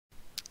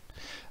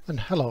And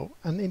hello,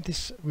 and in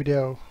this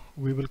video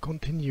we will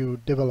continue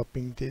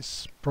developing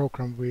this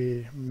program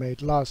we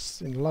made in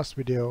the last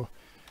video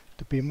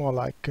to be more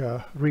like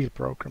a real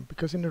program,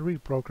 because in a real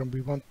program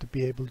we want to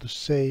be able to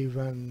save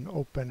and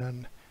open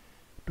and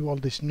do all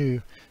this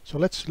new. So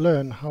let's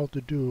learn how to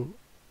do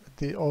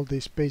all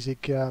these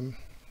basic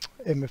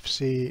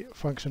MFC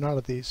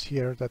functionalities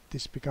here, that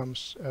this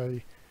becomes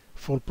a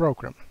full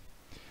program.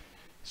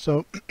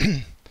 So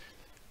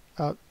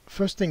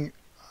first thing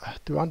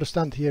to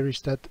understand here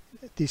is that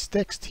this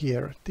text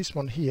here, this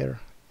one here,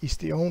 is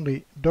the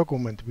only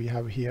document we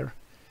have here.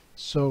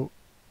 So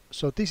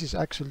this is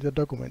actually the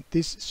document.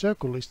 This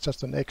circle is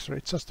just an extra,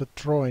 it's just a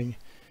drawing.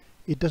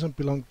 It doesn't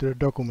belong to the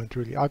document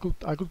really. I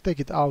could take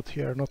it out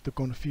here not to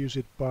confuse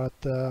it, but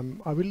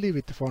I will leave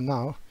it for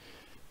now.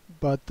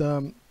 But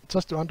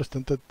just to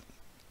understand that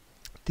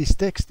this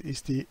text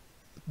is the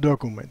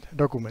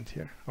document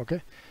here.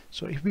 Okay,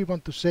 so if we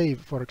want to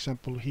save, for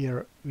example,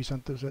 here we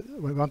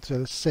want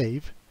to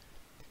save,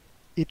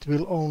 it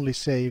will only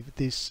save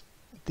this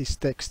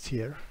text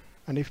here,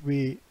 and if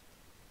we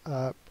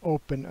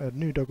open a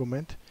new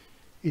document,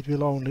 it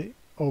will only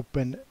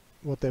open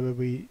whatever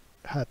we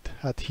had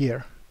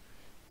here.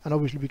 And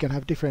obviously we can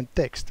have different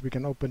text, we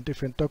can open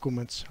different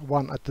documents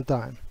one at a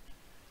time.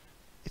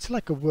 It's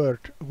like a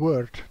Word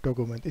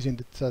document, isn't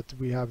it, that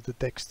we have the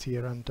text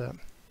here and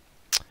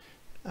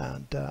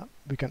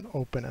we can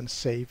open and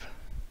save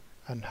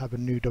and have a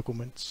new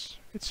documents.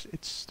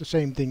 It's the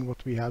same thing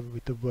what we have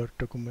with the Word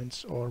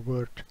documents or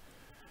Word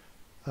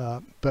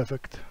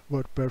Perfect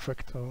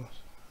or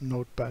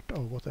Notepad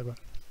or whatever.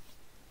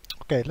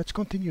 Okay, let's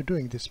continue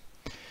doing this.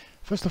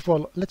 First of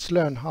all, let's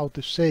learn how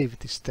to save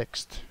this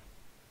text.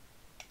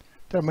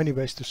 There are many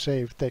ways to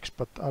save text,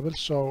 but I will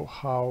show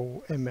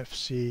how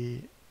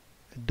MFC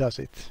does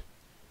it.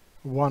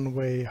 One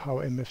way how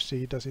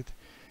MFC does it.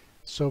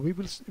 So we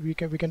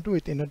can do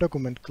it in a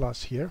document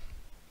class here.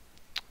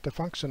 The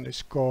function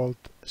is called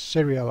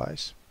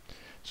serialize.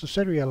 So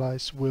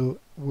serialize will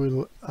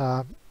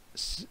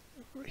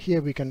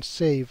here we can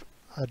save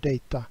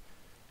data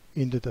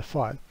into the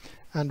file,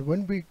 and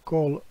when we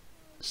call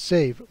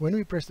save, when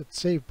we press that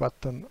save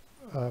button,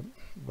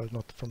 well,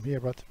 not from here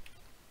but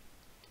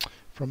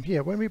from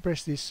here, when we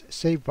press this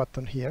save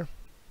button here,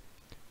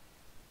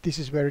 this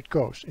is where it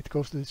goes. It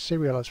goes to the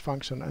serialize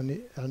function,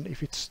 and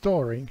if it's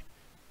storing,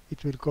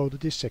 it will go to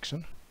this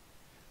section,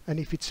 and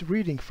if it's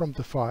reading from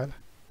the file,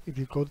 it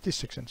will go to this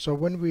section. So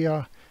when we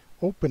are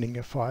opening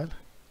a file,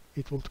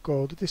 it will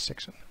go to this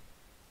section.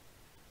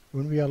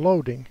 When we are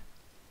loading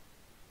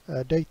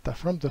data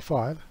from the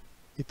file,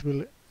 it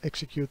will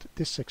execute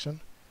this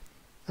section,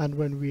 and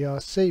when we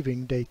are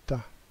saving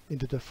data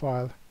into the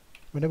file,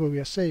 whenever we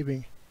are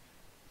saving,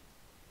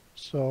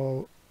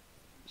 so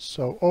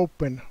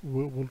open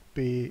would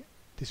be,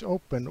 this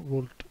open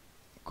would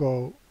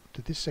go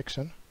to this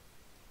section,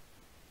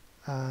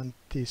 and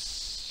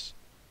this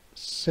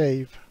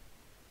save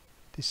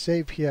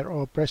here,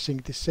 or pressing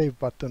the save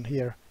button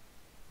here,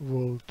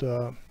 would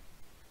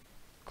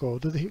go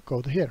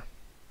to here.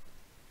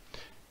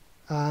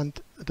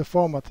 And the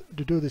format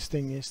to do this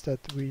thing is that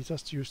we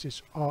just use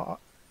this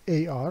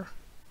AR,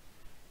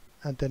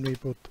 and then we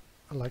put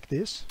like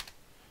this,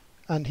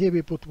 and here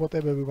we put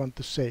whatever we want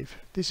to save.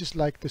 This is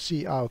like the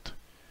cout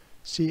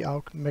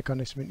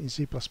mechanism in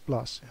C++.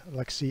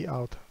 Like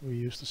cout, we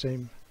use the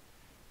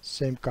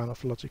same kind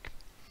of logic.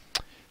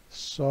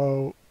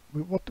 So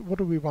what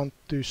do we want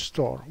to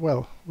store?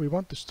 Well, we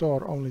want to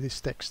store only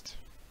this text.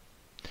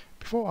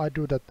 Before I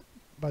do that,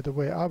 by the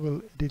way, I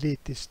will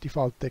delete this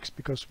default text,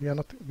 because we're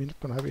not going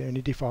to have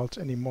any defaults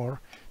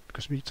anymore,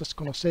 because we're just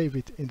going to save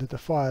it into the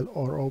file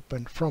or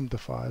open from the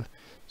file.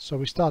 So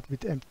we start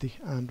with empty,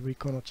 and we're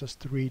going to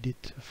just read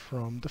it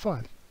from the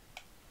file.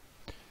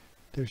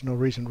 There's no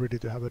reason really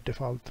to have a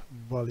default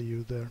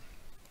value there.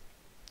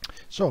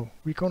 So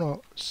we're going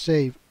to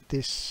save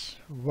this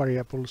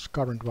variable's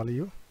current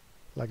value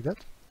like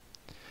that,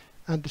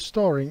 and the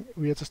storing,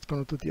 we are just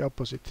going to do the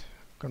opposite.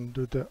 Going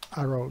to do the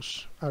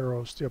arrows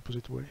the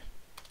opposite way.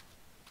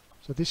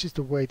 So this is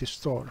the way to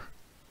store,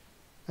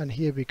 and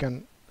here we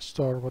can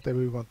store whatever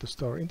we want to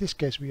store. In this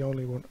case, we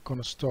only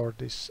going to store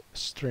this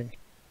string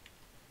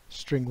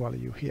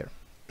value here.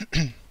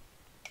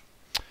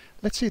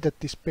 Let's see that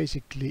this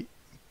basically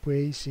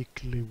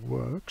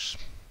works.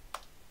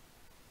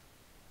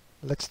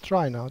 Let's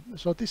try now.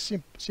 So this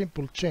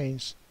simple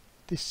change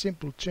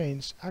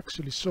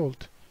actually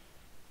should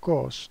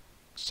cause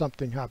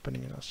something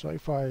happening. So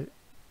if I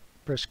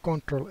press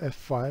Ctrl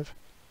F5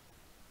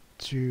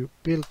 to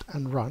build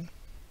and run.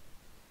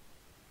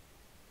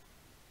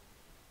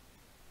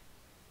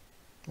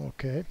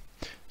 Okay,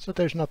 so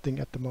there's nothing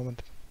at the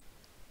moment.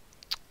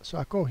 So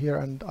I go here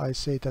and I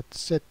say that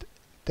set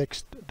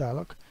text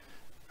dialog,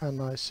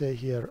 and I say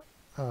here,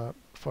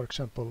 for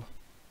example,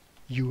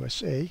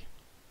 USA.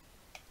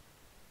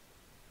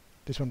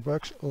 This one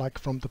works like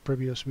from the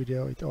previous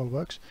video, it all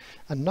works.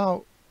 And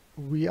now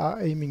we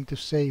are aiming to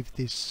save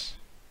this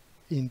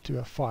into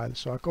a file.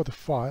 So I go to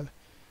File,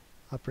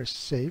 I press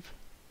Save,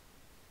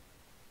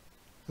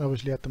 And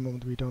obviously at the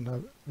moment we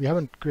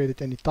haven't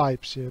created any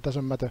types here. It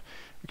doesn't matter.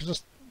 We can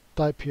just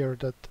type here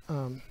that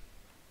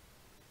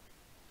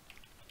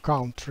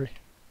country,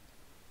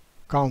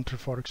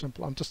 for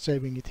example. I'm just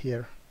saving it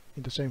here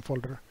in the same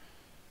folder.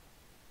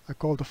 I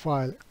call the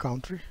file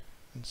country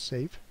and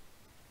save.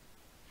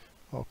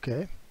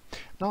 Okay.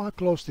 Now I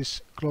close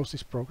this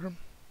program.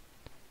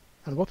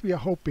 And what we are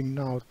hoping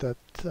now that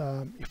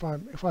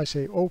if I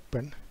say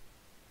open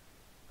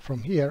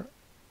from here,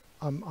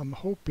 I'm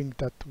hoping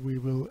that we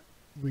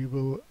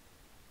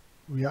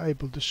are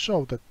able to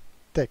show the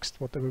text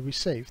whatever we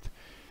saved.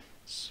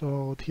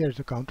 So here's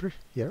the country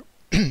here.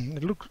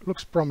 It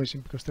looks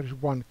promising because there is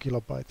 1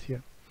 kilobyte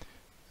here.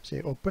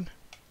 Say open,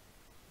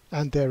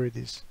 and there it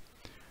is.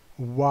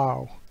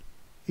 Wow,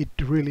 it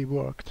really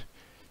worked.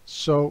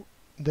 So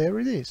there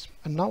it is.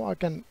 And now I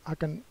can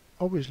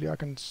obviously I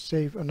can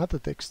save another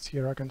text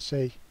here. I can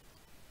say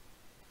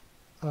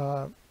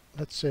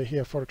let's say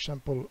here, for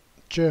example,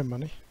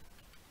 Germany.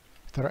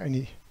 If there are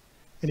any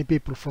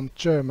people from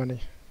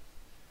Germany,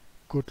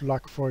 good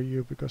luck for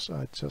you, because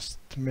I just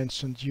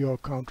mentioned your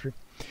country.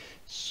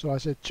 So I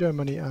said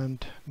Germany,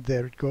 and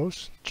there it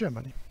goes,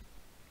 Germany.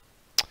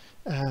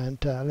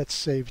 And let's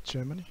save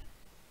Germany.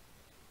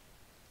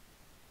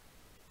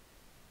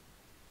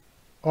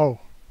 Oh,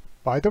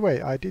 by the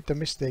way, I did a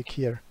mistake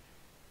here.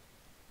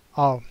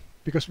 Oh,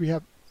 because we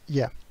have,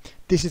 yeah,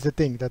 this is the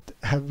thing that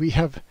we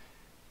have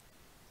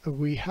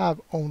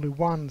only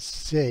one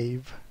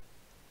save.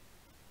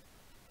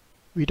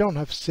 We don't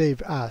have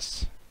save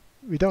as.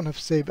 We don't have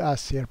save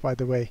as here, by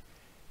the way.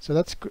 So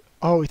that's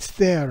oh, it's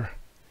there.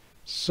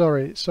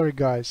 Sorry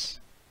guys.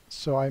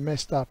 So I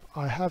messed up.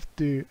 I have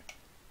to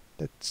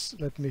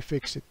let me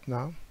fix it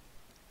now.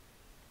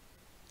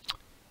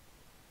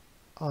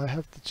 I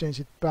have to change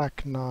it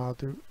back now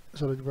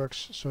so it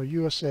works. So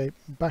USA,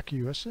 back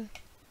USA.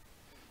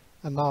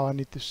 And now I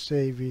need to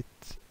save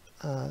it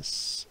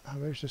as,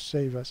 where's the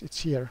save as?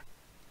 It's here.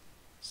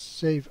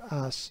 Save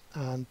as,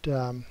 and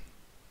I'm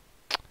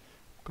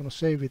gonna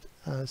save it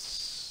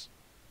as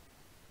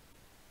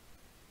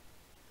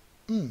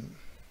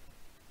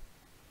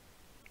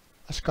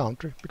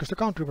country, because the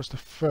country was the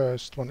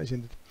first one,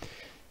 isn't it?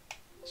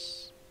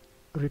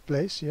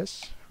 Replace,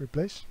 yes,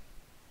 replace.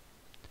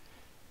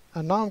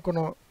 And now I'm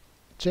gonna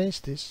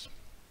change this.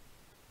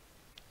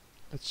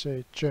 Let's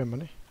say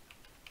Germany.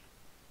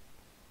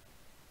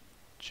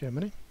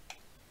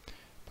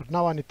 But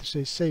now I need to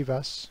say save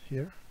as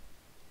here.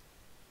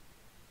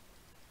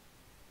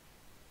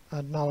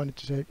 And now I need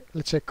to say,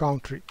 let's say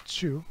country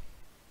 2.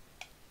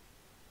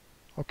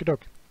 Okie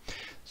dokie.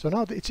 So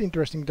now it's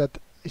interesting that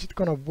is it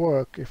gonna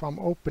work if I'm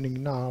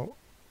opening now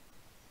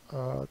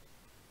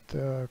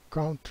the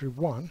country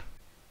 1?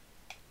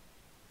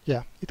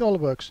 Yeah, it all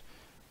works.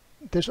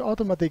 There's an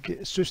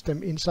automatic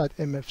system inside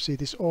MFC.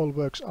 This all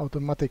works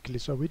automatically,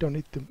 so we don't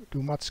need to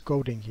do much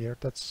coding here.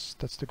 That's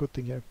the good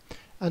thing here.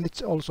 And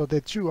it's also the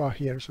 2 are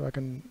here, so I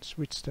can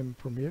switch them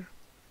from here.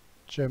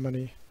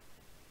 Germany,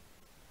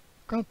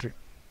 country,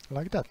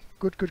 like that.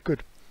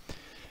 Good.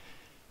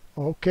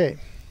 Okay.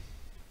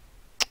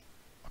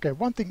 Okay,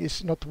 one thing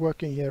is not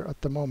working here at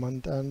the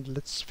moment, and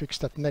let's fix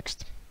that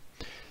next.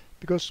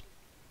 Because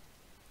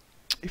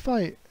if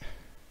I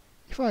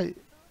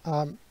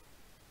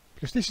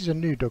because this is a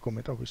new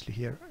document, obviously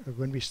here.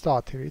 When we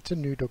start here, it's a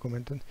new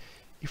document, and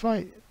if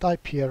I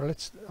type here,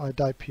 I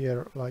type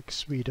here like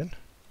Sweden.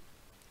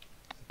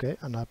 Okay,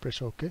 and I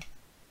press OK.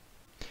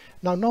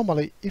 Now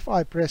normally, if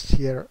I press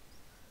here,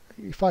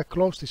 if I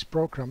close this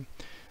program,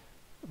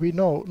 we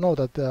know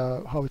that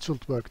how it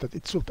should work. That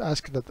it should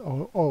ask that,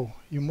 oh,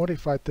 you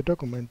modified the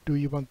document. Do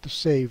you want to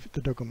save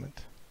the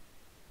document?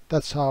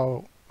 That's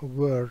how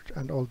Word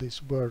and all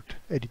these Word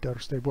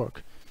editors they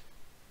work.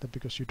 That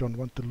because you don't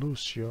want to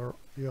lose your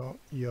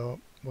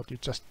what you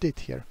just did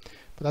here.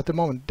 But at the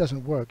moment it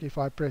doesn't work. If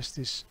I press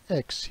this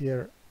X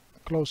here,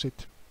 close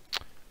it,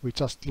 we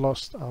just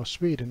lost our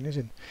Sweden,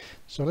 isn't it?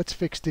 So let's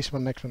fix this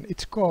one next one.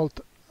 It's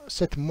called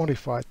set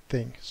modified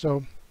thing.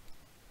 So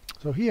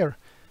here,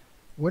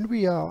 when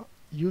we are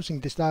using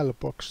this dialog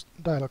box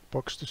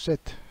to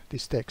set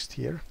this text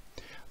here,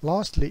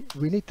 lastly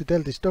we need to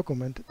tell this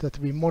document that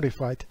we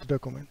modified the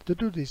document. To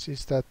do this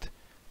is that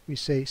we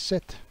say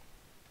set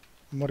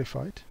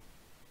modified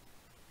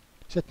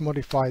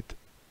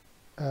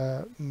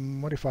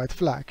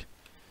flag,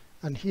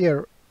 and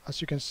here, as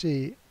you can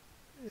see,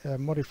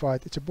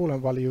 modified, it's a boolean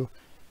value.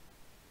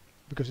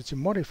 Because it's a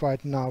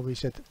modified, now we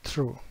set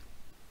true.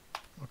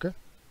 Okay,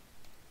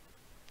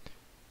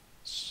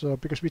 so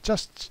because we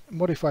just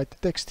modified the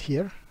text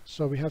here,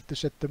 so we have to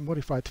set the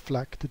modified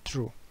flag to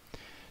true.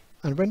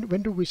 And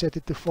when do we set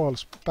it to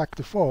false, back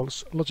to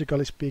false?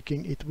 Logically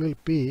speaking, it will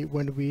be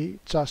when we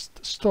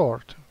just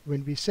stored,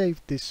 when we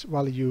saved this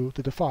value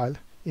to the file,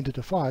 into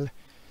the file.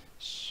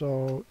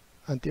 So,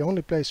 and the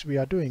only place we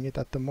are doing it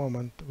at the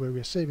moment where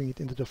we are saving it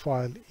into the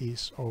file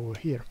is over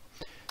here.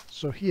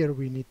 So here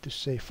we need to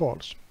say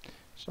false.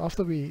 So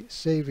after we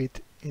save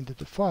it into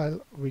the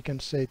file, we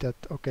can say that,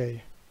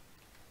 okay,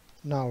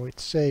 now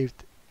it's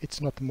saved, it's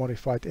not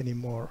modified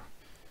anymore.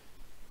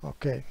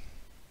 Okay,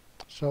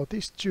 So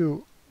these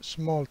two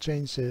small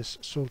changes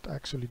should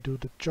actually do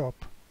the job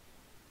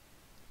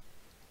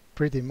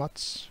pretty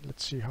much.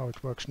 Let's see how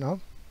it works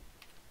now.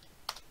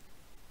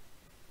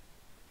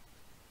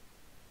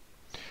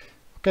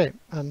 Okay,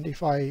 and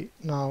if I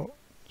now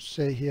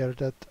say here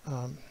that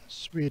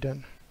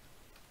Sweden,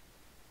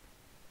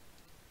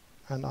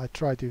 and I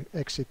try to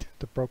exit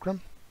the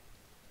program,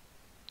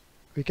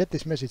 we get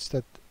this message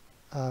that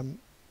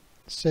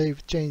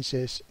save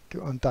changes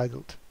to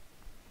untitled.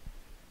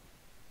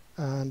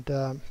 And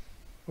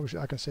obviously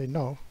I can say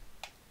no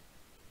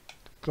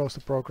to close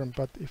the program,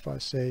 but if I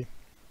say,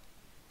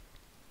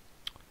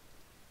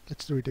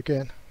 let's do it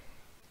again,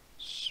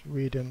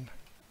 Sweden,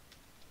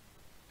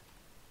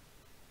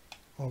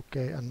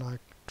 okay, and I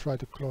try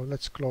to close,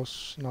 let's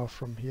close now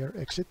from here,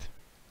 exit,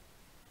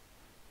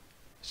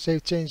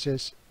 save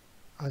changes,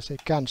 I say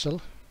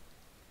cancel,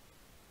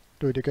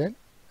 do it again,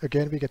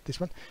 we get this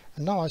one,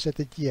 and now I said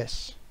it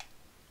yes.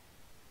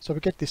 So we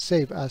get this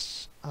save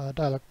as a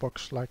dialog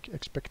box like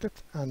expected,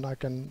 and I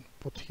can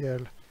put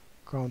here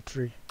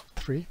country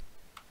 3,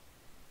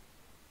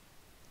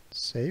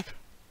 save,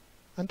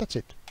 and that's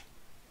it.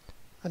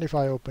 And if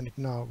I open it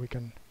now, we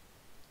can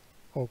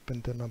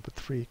open the number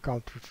 3,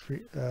 country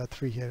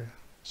 3 here,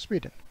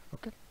 Sweden,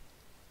 okay,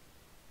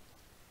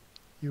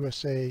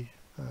 USA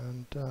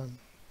and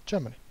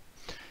Germany.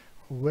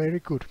 Very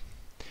good.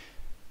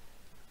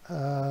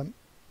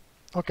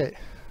 Okay,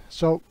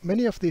 so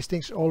many of these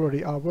things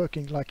already are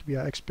working like we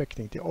are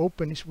expecting. The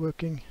open is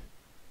working,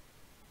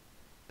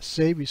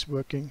 save is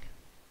working,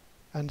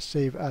 and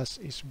save as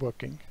is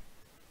working.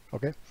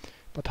 Okay,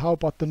 but how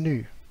about the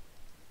new?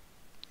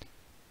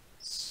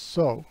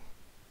 So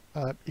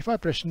if I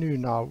press new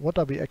now, what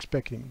are we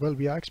expecting? Well,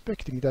 we are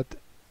expecting that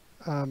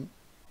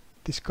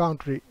this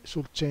country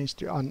should change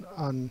to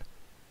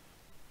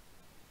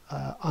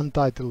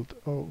untitled,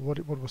 or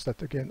what was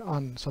that again?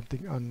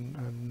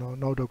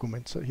 No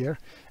documents here,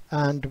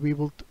 and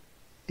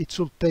it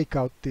should take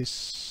out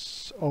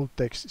this old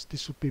text.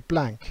 This should be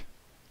blank.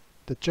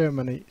 The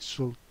Germany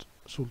should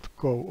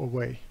go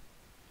away.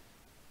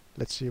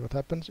 Let's see what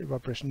happens if I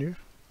press new.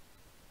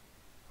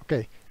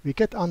 Okay, we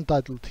get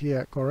untitled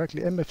here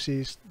correctly.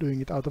 MFC is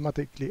doing it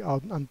automatically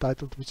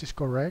untitled, which is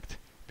correct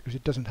because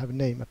it doesn't have a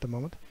name at the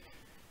moment.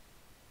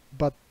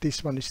 But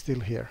this one is still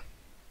here.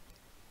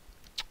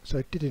 So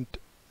it didn't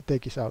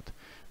take it out,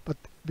 but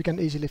we can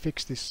easily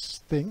fix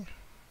this thing.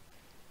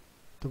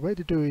 The way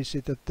to do is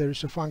that there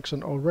is a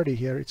function already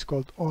here. It's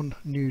called on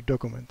new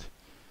document.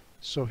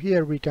 So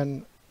here we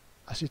can,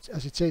 as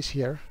it says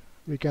here,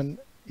 we can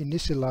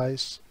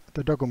initialize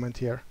the document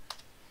here.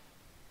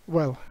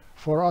 Well,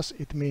 for us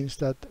it means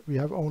that we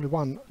have only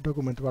one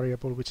document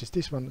variable, which is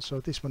this one. So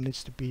this one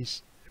needs to be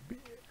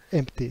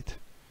emptied.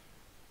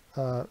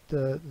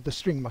 The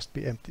string must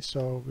be empty.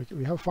 So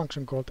we have a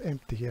function called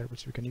empty here,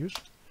 which we can use.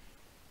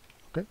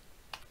 Okay,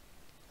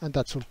 and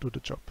that should do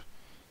the job.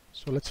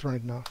 So let's run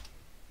it now.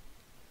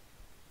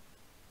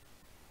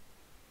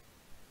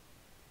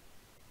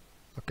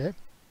 Okay,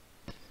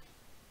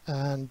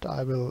 and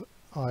I will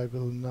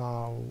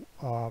now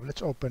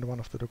let's open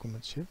one of the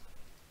documents here,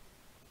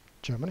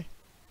 Germany,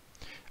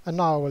 and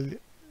now I will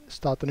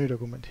start a new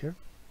document here,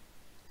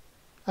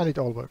 and it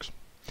all works.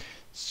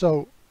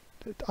 So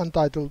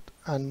untitled,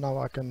 and now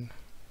I can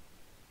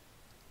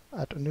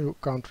add a new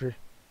country,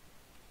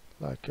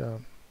 like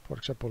for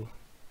example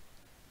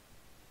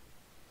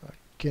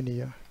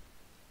Kenya,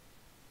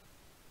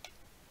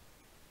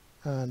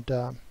 and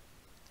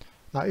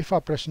now if I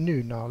press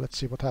new now, let's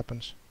see what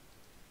happens.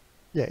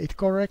 Yeah, it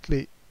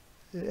correctly,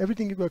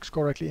 everything works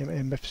correctly in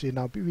MFC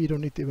now. We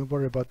don't need to even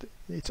worry about it.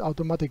 It's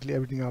automatically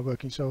everything are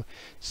working. So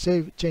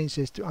save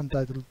changes to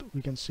untitled,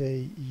 we can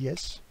say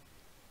yes,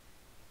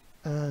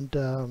 and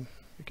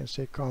we can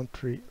say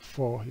country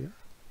 4 here.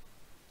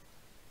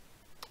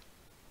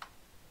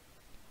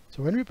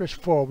 So when we press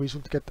 4, we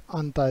should get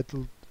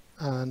untitled,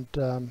 and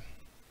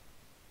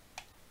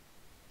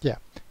yeah,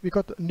 we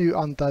got new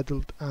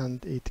untitled,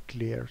 and it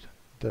cleared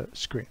the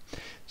screen.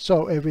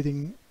 So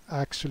everything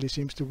actually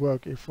seems to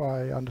work if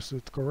I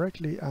understood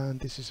correctly,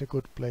 and this is a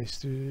good place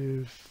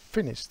to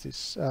finish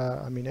this,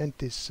 end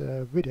this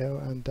video,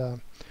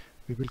 and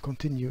we will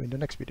continue in the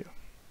next video.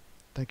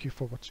 Thank you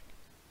for watching.